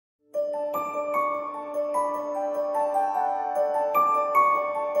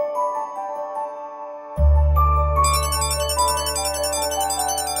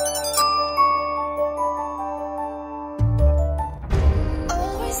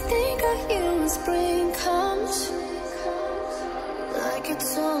of you when spring comes. Like it's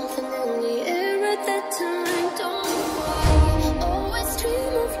something in the air at that time. Don't know why. Always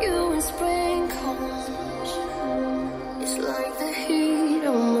dream of you when spring comes. It's like the heat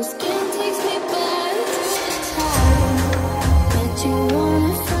on my skin takes me back to the time. Met you on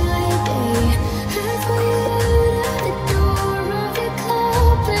a Friday, halfway out of the door of your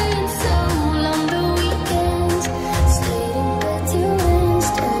club, playing soul on the weekends. Stayed in bed till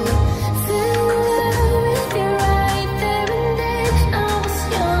Wednesday. Fell in love with you right there and then. I was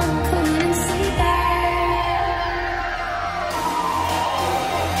young, couldn't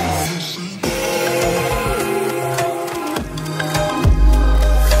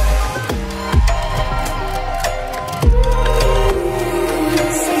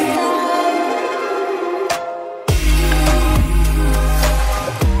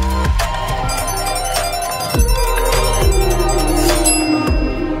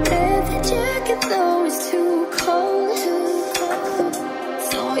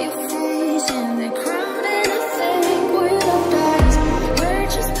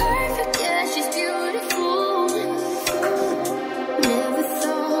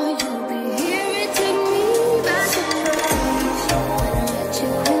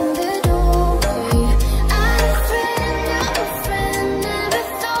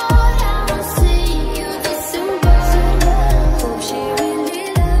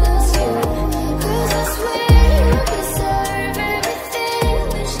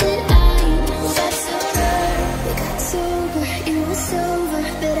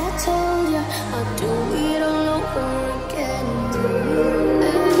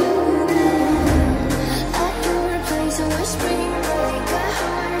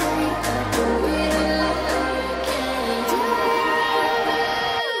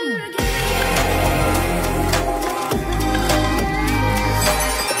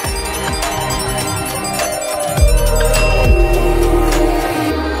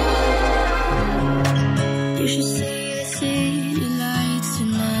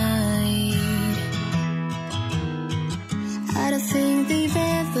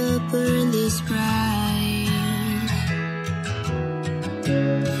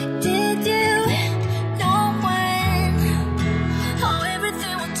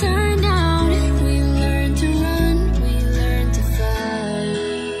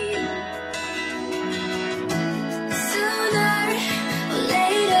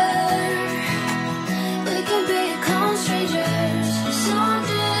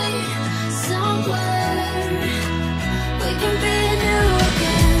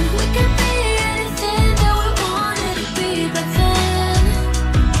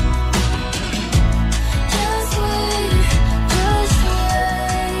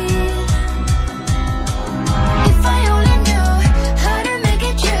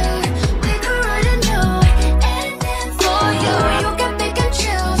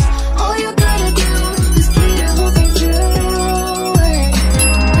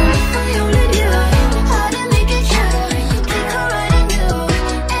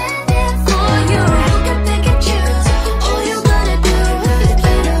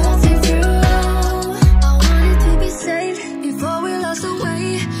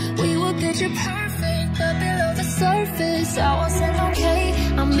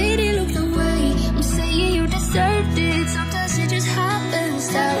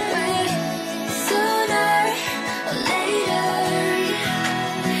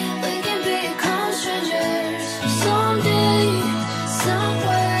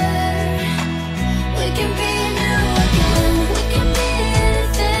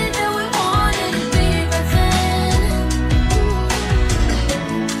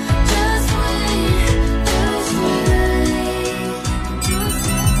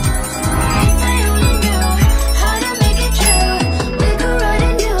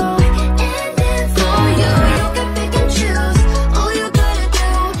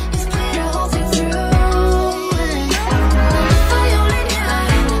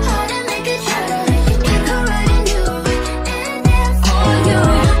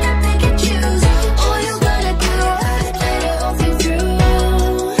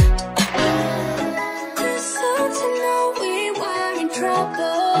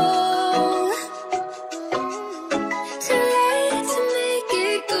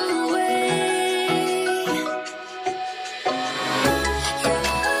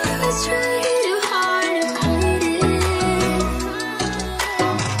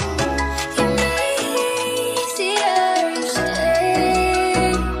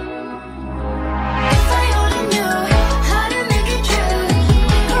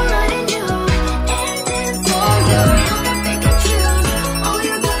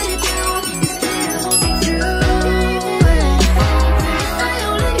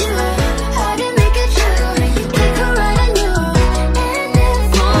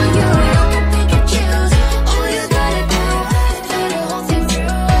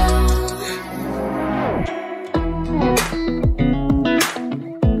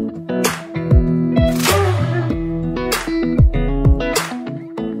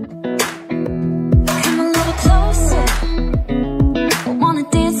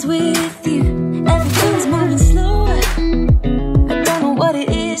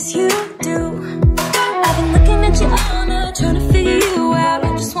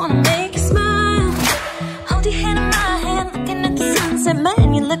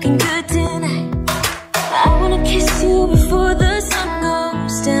looking good tonight. I wanna kiss you before the sun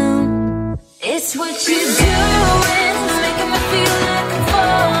goes down. It's what you're doing, it's making me feel like I'm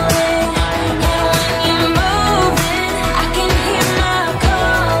falling. And when you're moving, I can hear my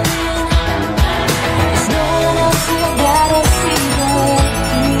calling. There's no one else you gotta see but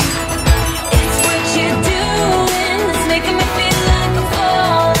me. It's what you're doing, it's making me feel like I'm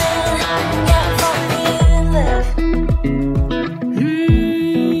falling. Yeah, I'm falling in love.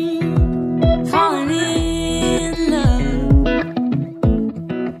 Falling in love.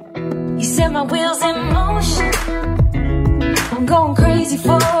 You set my wheels in motion. I'm going crazy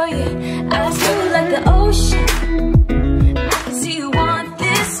for you. I feel like the ocean. I can see you want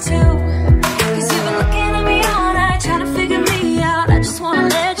this too. Cause you've been looking at me all night, trying to figure me out. I just wanna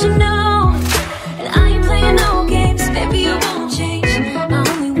let you know. And I ain't playing no games, baby, you won't change. I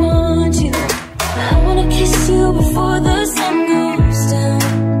only want you. I wanna kiss you before the sun goes down.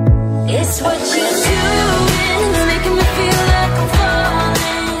 It's what you're doing, it's making me feel like I'm falling.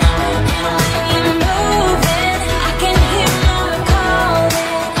 And when you're moving, I can hear my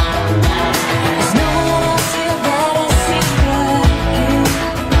calling. There's no one else here that I see but you.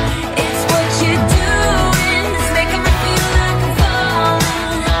 It's what you're doing, it's making me feel like I'm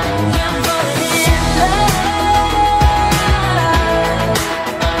falling. Yeah, I'm falling in love.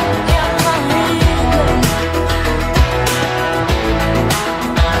 Yeah, I'm falling in love.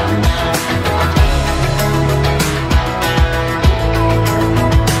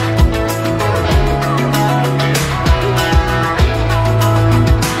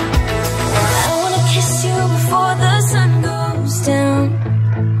 I wanna kiss you before the sun goes down.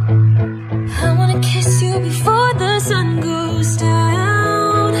 I wanna kiss you before the sun goes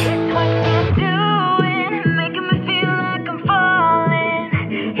down. It's what you're doing, making me feel like I'm falling.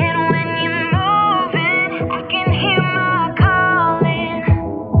 And when you're moving, I can hear my calling.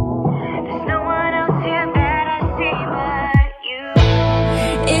 There's no one else here that I see but you.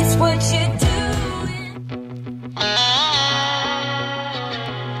 It's what you're doing.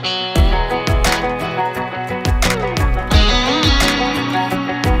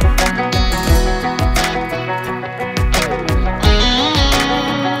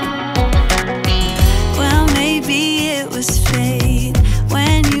 Well, maybe it was fate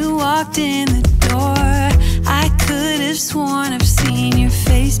when you walked in the door. I could have sworn I've seen your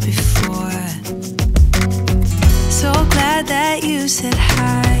face before. So glad that you said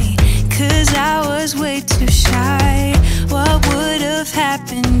hi, cause I was way too shy. What would have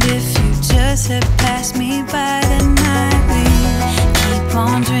happened if you just had passed me by the night? We keep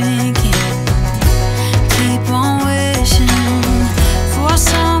on drinking, keep on wishing for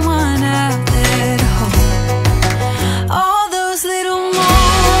someone out there to hold. All those little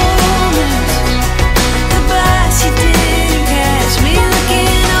moments, the bus you didn't catch me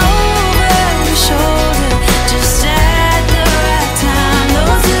looking over your shoulder, just at the right time.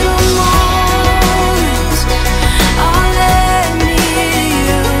 Those little moments all led me to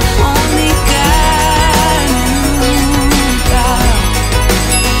you. Only God knew about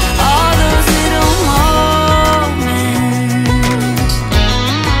all those little moments.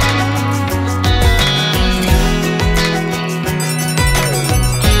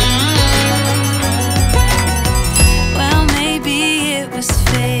 Well, maybe it was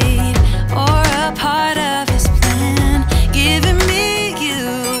fate or a part of his plan. Giving me you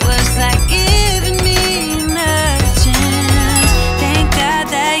was like giving me another chance. Thank God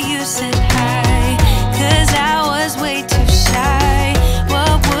that you said hi, cause I was way too shy.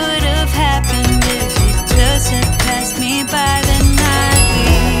 What would have happened if you just had passed me by the night? We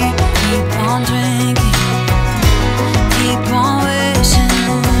keep on drinking, keep on wishing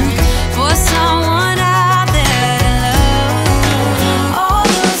for someone out there to love. All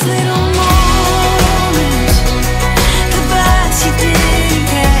those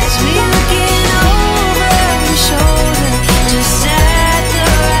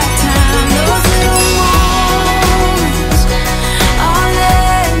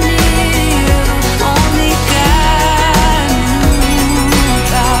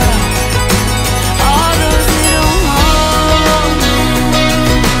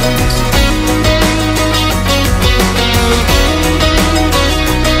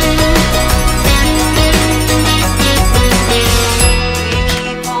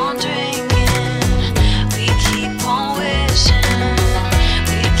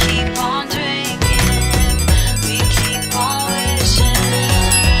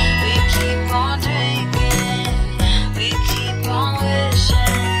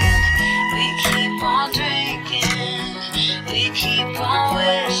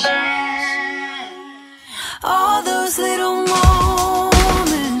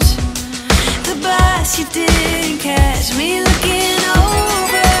guess you didn't catch me looking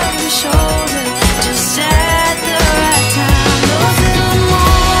over your shoulder just at the right time. Those little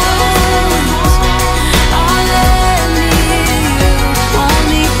moments all let me you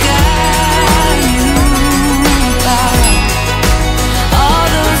only got you about. All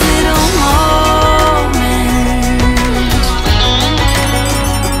those little moments.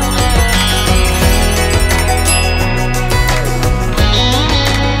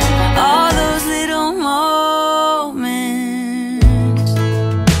 All those little moments.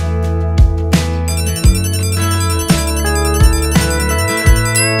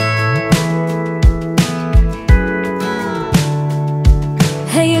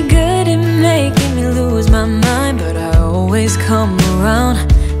 Hey, you're good at making me lose my mind, but I always come around,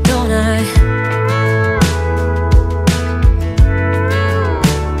 don't I?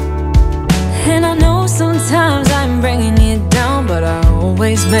 And I know sometimes I'm bringing you down, but I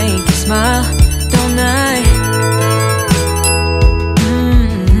always make you smile, don't I?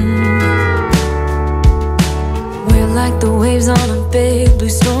 We're like the waves on a big blue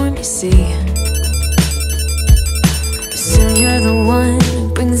storm, you see. Still you're the one who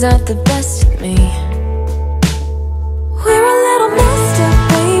brings out the best in me. We're a little messed up,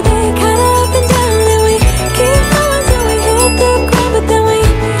 baby, kinda up and down, and we keep falling till we hit the ground, but then we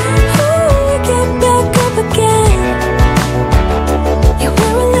get back up again. Yeah,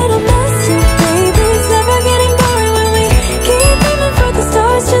 we're a little messed up, baby, it's never getting boring when we keep aiming for the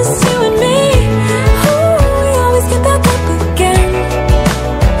stars, just you and me. We always get back up again.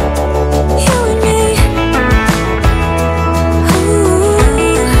 You and me.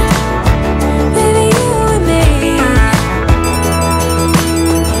 Baby, you and me.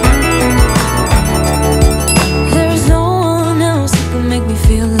 There's no one else who can make me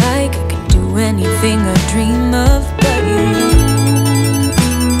feel like I can do anything I dream of but you.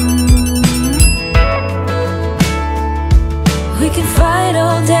 We can fight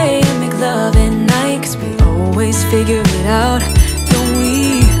all day and make love at night, 'cause we always figure it out, don't we?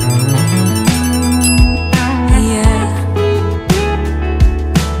 Yeah.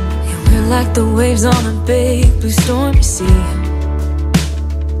 And we're like the waves on a big blue storm, you see.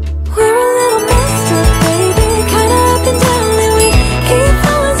 We're a little messed up, baby, kinda up and down, and we keep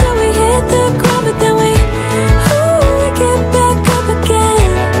falling till we hit the ground, but then we get back up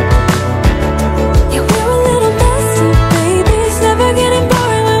again. Yeah, we're a little messed up, baby, it's never getting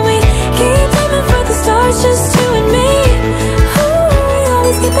boring when we keep aiming for the stars, just you and me. We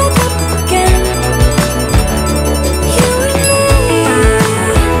always get back up again. You and me.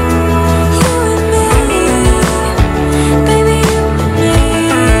 You and me. Baby, you and me.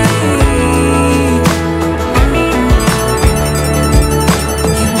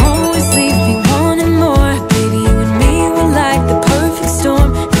 You always leave me wanting more, baby, you and me, we're like the perfect storm,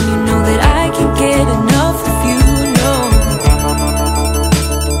 and you know that I can't get enough of you, no.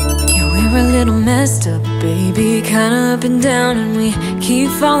 Yeah, we're a little messed up, baby, kinda up and down, and we keep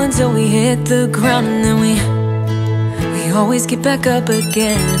falling till we hit the ground, and then we always get back up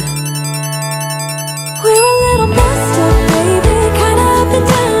again. We're a little messed up, baby, kinda up and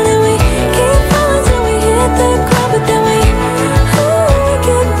down, and we keep falling till we hit the ground, but then we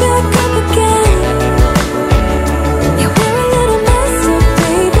get back up again. Yeah, we're a little messed up,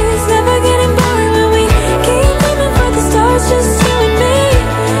 baby, it's never getting boring when we keep aiming for the stars, just you and me.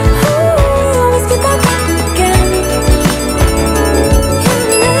 We always get back up again. You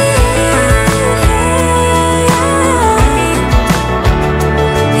and me.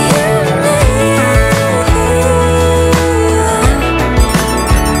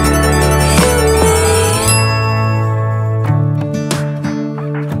 You and me.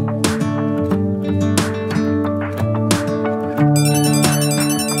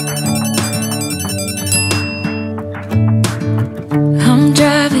 I'm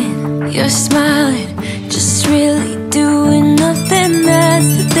driving, you're smiling, just really doing nothing. That's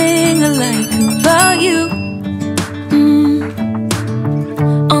the thing I like about you.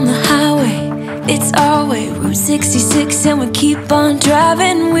 On the highway, it's our way, Route 66, and we keep on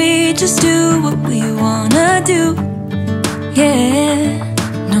driving. We just do what we wanna do. Yeah,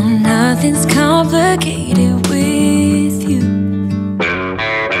 no, nothing's complicated with you.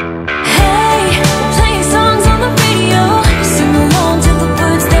 Hey, playing songs on the radio, sing along to the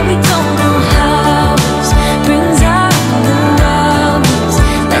words that we don't know how. Brings out the wild ones.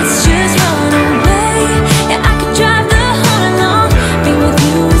 Let's just run away. Yeah, I could drive the whole along. Being with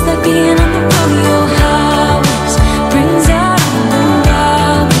you is like being on the rodeo highways. Brings out the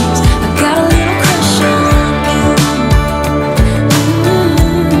wild ones. I got a little crush on you.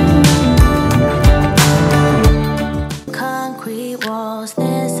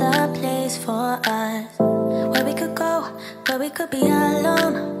 could be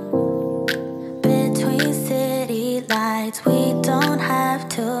alone between city lights. We don't have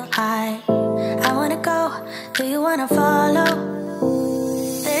to hide. I wanna go, do you wanna follow?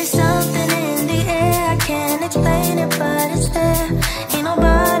 There's something in the air, I can't explain it, but it's there. Ain't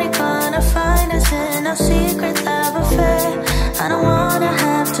nobody gonna find us in our secret love affair. I don't wanna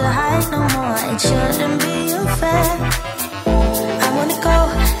have to hide no more, it shouldn't be unfair. I wanna go,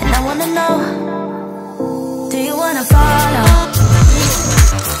 and I wanna know, do you wanna follow?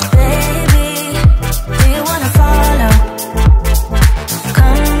 Baby, do you wanna follow?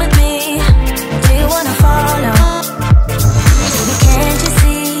 Come with me, do you wanna follow? Baby, can't you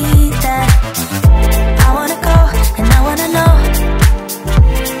see that? I wanna go, and I wanna know,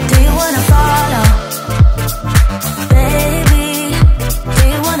 do you wanna follow? Baby, do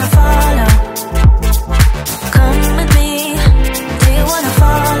you wanna follow? Come with me, do you wanna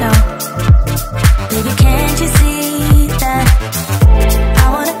follow? Baby, can't you see that? I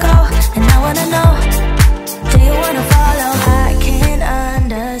wanna go, and I wanna know, do you wanna follow? I can't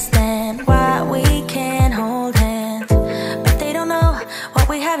understand why we can't hold hands, but they don't know what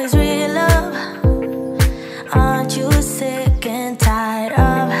we have is real love. Aren't you sick and tired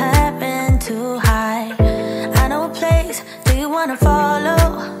of having to hide? I know a place, do you wanna follow?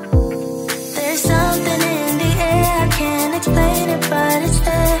 There's something in the air, I can't explain it, but it's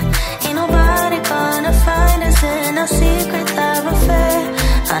there. Ain't nobody gonna find us in our secret love affair.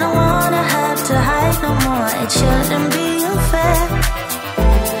 I don't wanna have to hide no more, it shouldn't be unfair.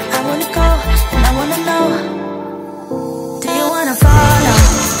 I wanna go, and I wanna know, do you wanna follow?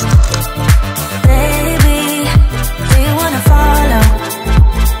 Baby, do you wanna follow?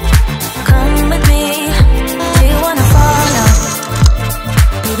 Come with me, do you wanna follow?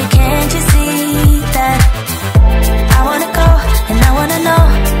 Baby, can't you see that? I wanna go, and I wanna know,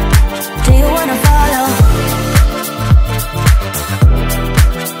 do you wanna follow?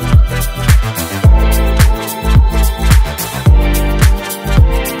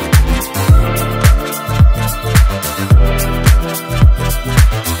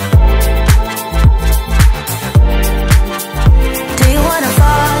 Do you wanna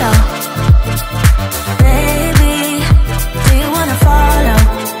follow? Baby, do you wanna follow?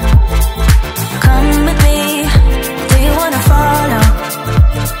 Come with me, do you wanna follow?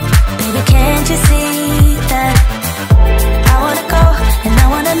 Baby, can't you see that? I wanna go, and I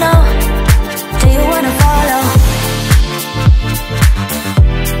wanna know, do you wanna follow?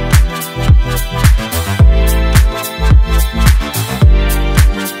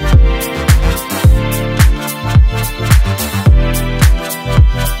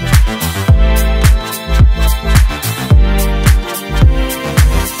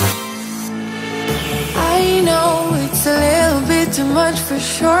 I know it's a little bit too much for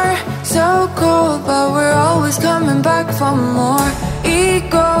sure. So cold, but we're always coming back for more.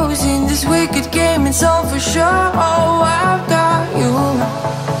 Egos in this wicked game, it's all for sure. Oh, I've got you.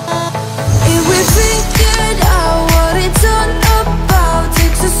 If we figured out what it's all about,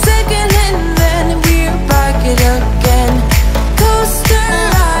 takes a second and then we're back it again. Coaster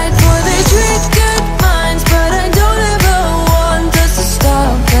ride for the triggered minds, but I don't ever want us to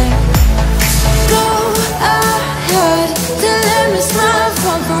stop it. Go ahead, to let me smile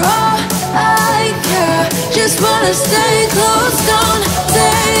for all I care. Just wanna stay close, don't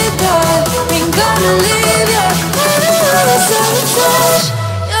say that. Ain't gonna leave you, another sabotage.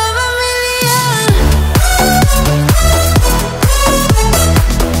 You're a million.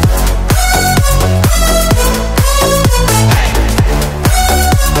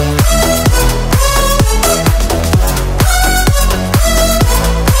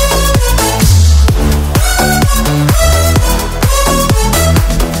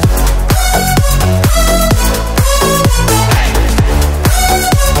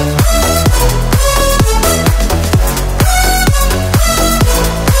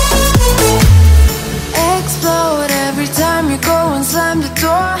 Explode every time you go and slam the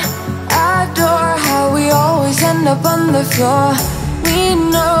door. Adore how we always end up on the floor. We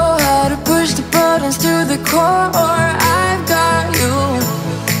know how to push the buttons to the core. I've got you.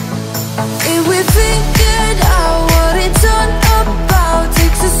 If we figured out what it's all about,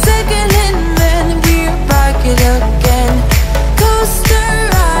 takes a second and then we're back it again. Coaster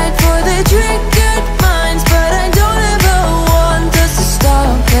ride for the triggered minds, but I don't ever want us to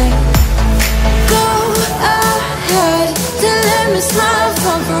stop it. Go ahead, to let me smile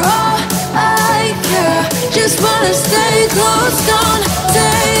for all I care. Just wanna stay close, don't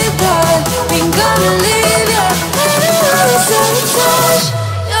say that. Ain't gonna leave you, another sabotage.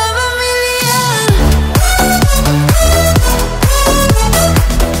 You're a million.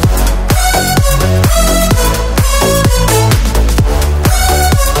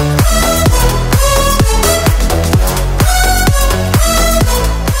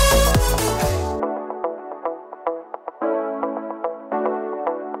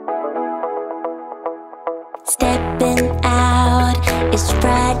 Stepping out, it's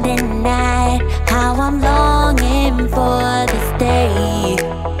Friday night. How I'm longing for this day.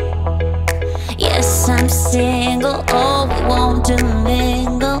 Yes, I'm single, oh, we want to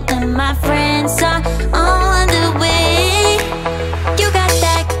mingle, and my friends are on the way. You got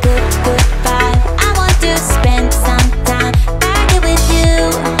that good, good vibe. I want to spend some time back here with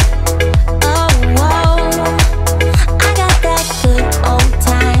you. Oh, whoa. I got that good old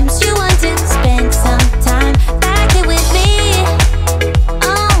times. You want to spend some time back here with me.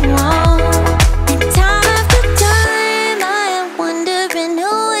 Oh, whoa. And time after time I am wondering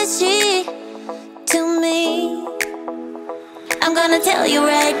who is she to me. I'm gonna tell you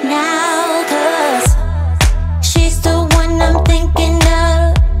right now, 'cause she's the one I'm thinking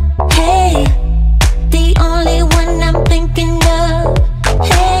of. Hey, the only one I'm thinking of.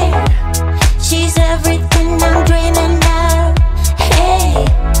 Hey, she's everything I'm dreaming of. Hey,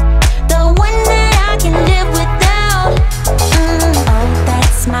 the one that I can live without. Oh, that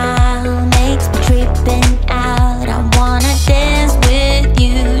smile makes me tripping out. I wanna dance with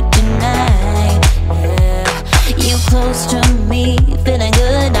you tonight. Yeah, you close to me, feeling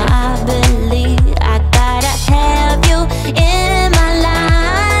good. I believe I gotta have you in my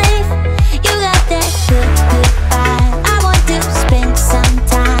life. You got that good, good vibe. I want to spend some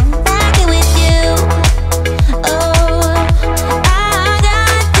time back here with you. Oh, I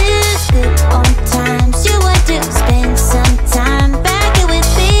got this good old times. You want to spend some time back here with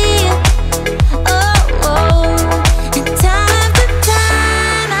me. Oh, oh. And time after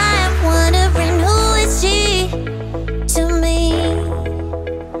time I am wondering who is she to me.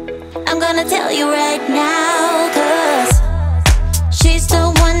 I'm gonna tell you right now, 'cause she's the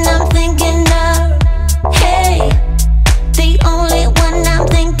one I'm thinking of. Hey, the only one I'm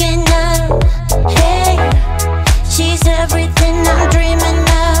thinking of. Hey, she's everything I'm dreaming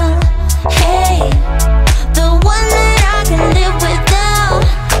of. Hey, the one that I can live without.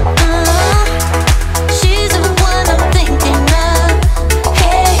 She's the one I'm thinking of.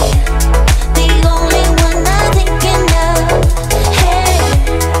 Hey, the only one I'm thinking of. Hey,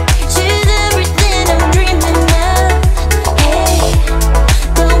 she's everything I'm dreaming of. Hey,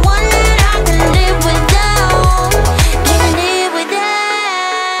 the one that I can live without. Can live without.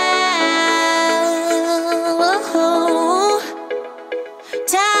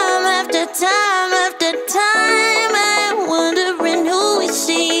 Time after time after time I'm wondering who is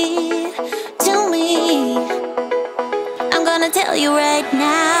she to me. I'm gonna tell you right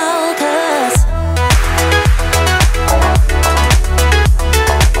now, 'cause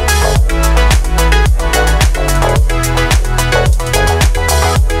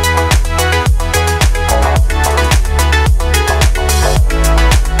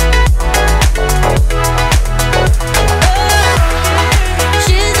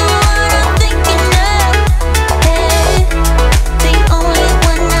she's the one I'm thinking of. Hey, the only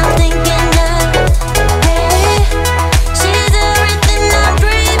one I'm thinking of. Hey, she's everything I'm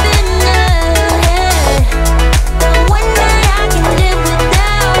dreaming of. Hey, the one that I can live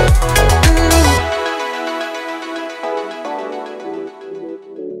without.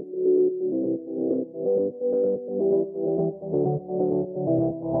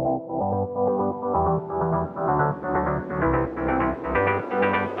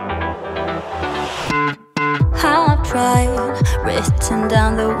 How I've tried, written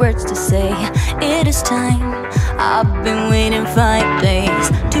down the words to say it is time. I've been waiting 5 days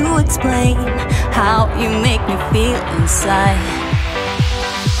to explain how you make me feel inside.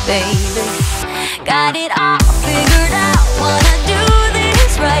 Baby, got it all figured out, wanna do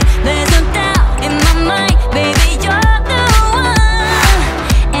this right. There's no doubt in my mind, baby, you're the one.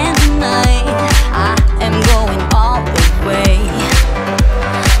 And tonight I am going all the way.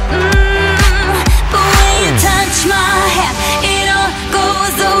 The way you touch my hand, it all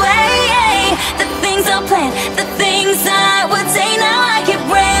goes away. The things I planned, the things I would say, now I keep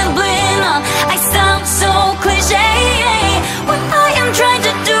rambling on. I sound so cliche. What I am trying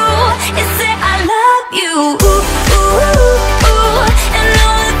to do is say I love you. Ooh, ooh, ooh. And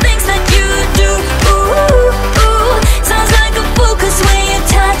all the things that you do. Ooh, ooh. Sounds like a fool, 'cause when you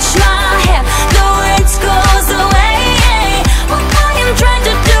touch my hair, the words goes away. What I am trying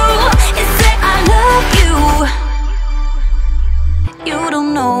to do is say I love you. You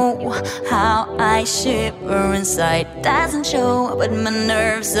don't know how I shiver inside. Doesn't show, but my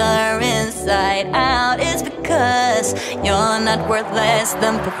nerves are inside out. It's because you're not worth less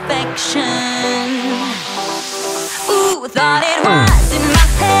than perfection. Ooh, thought it was in my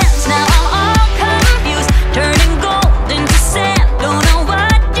hands, now I'm all confused. Turning gold into sand, don't know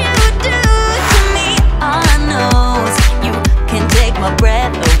what you do to me. All I know is you can take my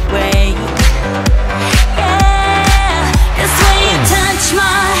breath away. Yeah.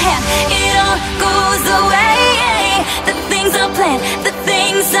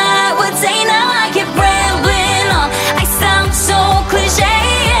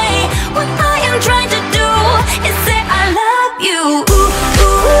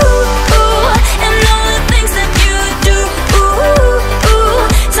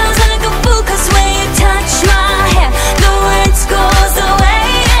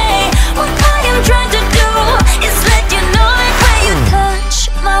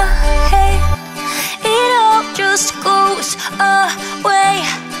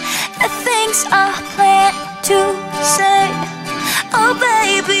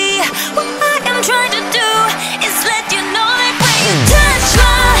 Ooh.